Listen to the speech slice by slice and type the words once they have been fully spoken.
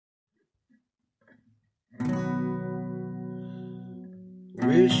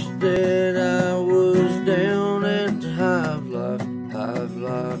Wish that I was down at the Hive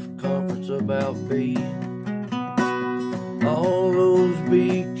Life conference about bees. All those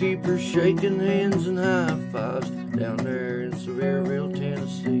beekeepers shaking hands and high fives down there in Sevierville,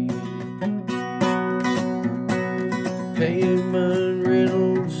 Tennessee. Cayman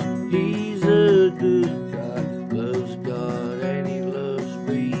Reynolds, he's a good guy, loves God and he loves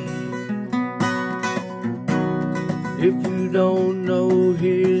bees. If you don't know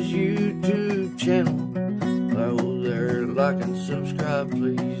his YouTube channel, go there, like and subscribe,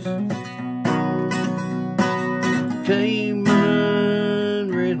 please. Cayman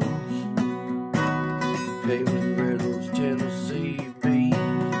Reynolds, Tennessee bees.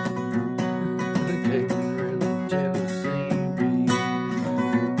 Cayman Reynolds, Tennessee bees.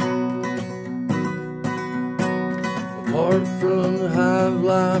 Apart from the Hive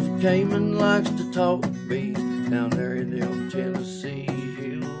life, Cayman likes to talk bees down there in them Tennessee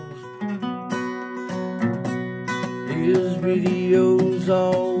hills. His videos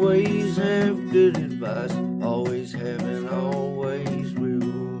always have good advice, always have and always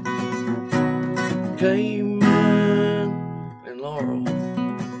will. Cayman and Laurel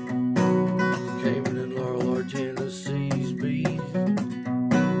are Tennessee's bees.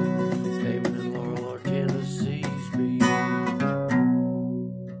 Cayman and Laurel are Tennessee's bees.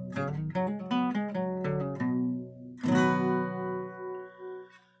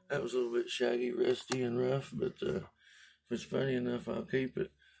 That was a little bit shaggy, rusty, and rough, but if it's funny enough, I'll keep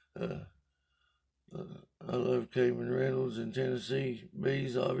it. I love Cayman Reynolds and Tennessee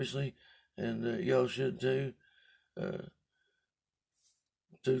bees, obviously, and y'all should too.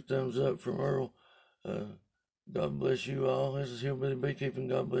 2 thumbs up from Earl. God bless you all. This is Hillbilly Beekeeping.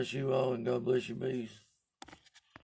 God bless you all, and God bless your bees.